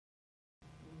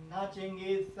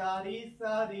नाचेंगे सारी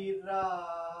सारी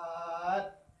रात,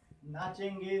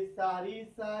 नाचेंगे सारी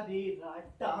सारी रात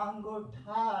टांग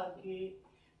उठा के,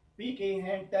 पीके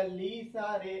हैं टल्ली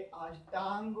सारे आज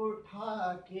टांग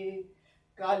उठा के,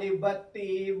 काली बत्ती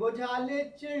बुझा ले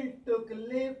चिल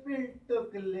टुकले फिर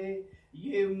टुकले,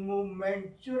 ये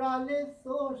मूवमेंट चुरा ले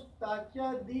सोचता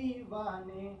क्या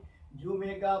दीवाने,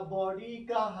 झूमेगा बॉडी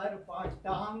का हर पार्ट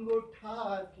टांग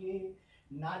उठा के,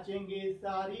 नाचेंगे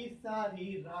सारी सारी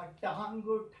रात टांग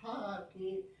उठा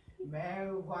के।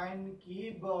 मैं वाइन की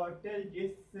बोतल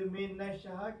जिसमें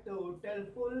नशा टोटल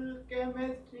फुल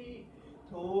केमिस्ट्री,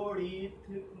 थोड़ी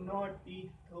नोटी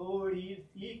थोड़ी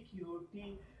सी क्यूटी,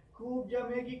 खूब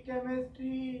जमेगी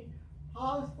केमिस्ट्री,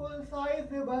 हाउसफुल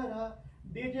साइज भरा,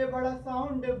 डीजे बड़ा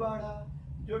साउंड बड़ा,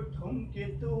 जो ठुमके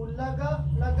तू लगा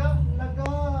लगा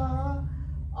लगा,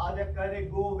 आज करे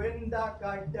गोविंदा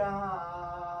का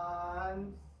डांस,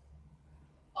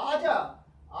 आजा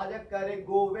आजा करे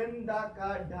गोविंदा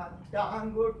का डांस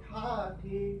टांग उठा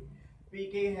के,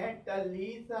 पीके हैं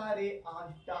टल्ली सारे आज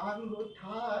टांग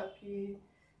उठा के,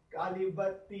 काली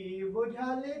बत्ती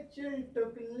बुझा ले चिल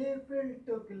टुकले फिर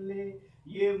टुकले,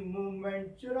 ये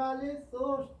मूवमेंट चुरा ले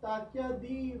सोचता क्या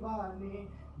दीवाने,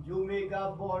 झूमेगा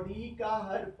बॉडी का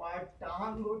हर पार्ट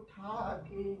टांग उठा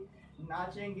के,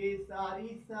 नाचेंगे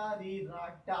सारी सारी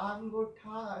रात टांग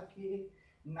उठा के,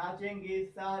 नाचेंगे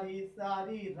सारी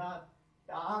सारी रात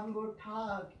टांग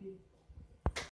उठा के।